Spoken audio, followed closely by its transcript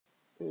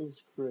Hey, this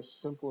is Chris.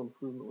 Simple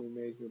improvement we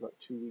made here about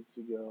 2 weeks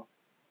ago.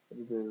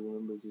 Everybody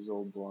remembers these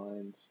old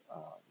blinds,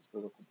 these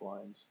vertical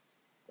blinds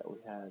that we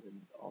had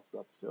all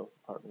throughout the sales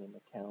department in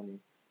the county.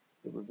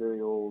 They were very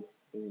old,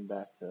 dating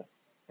back to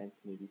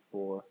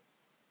 1984,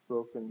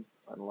 broken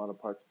on a lot of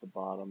parts at the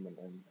bottom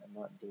and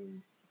not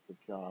doing the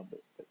job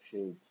that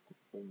shades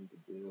typically need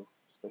to do,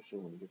 especially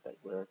when you get that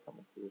glare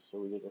coming through. So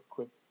we did a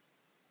quick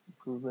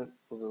improvement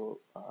over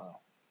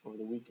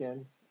the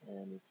weekend,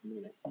 and it's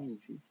made a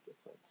huge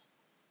difference.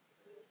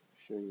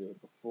 Show you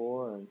the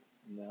before and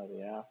now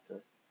the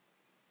after.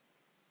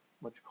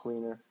 Much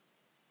cleaner,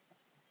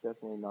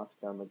 definitely knocks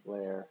down the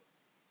glare,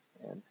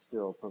 and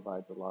still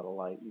provides a lot of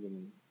light even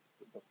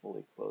in the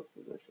fully closed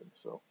position.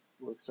 So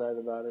we're excited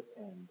about it,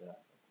 and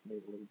it's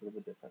made a little bit of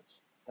a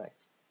difference.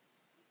 Thanks.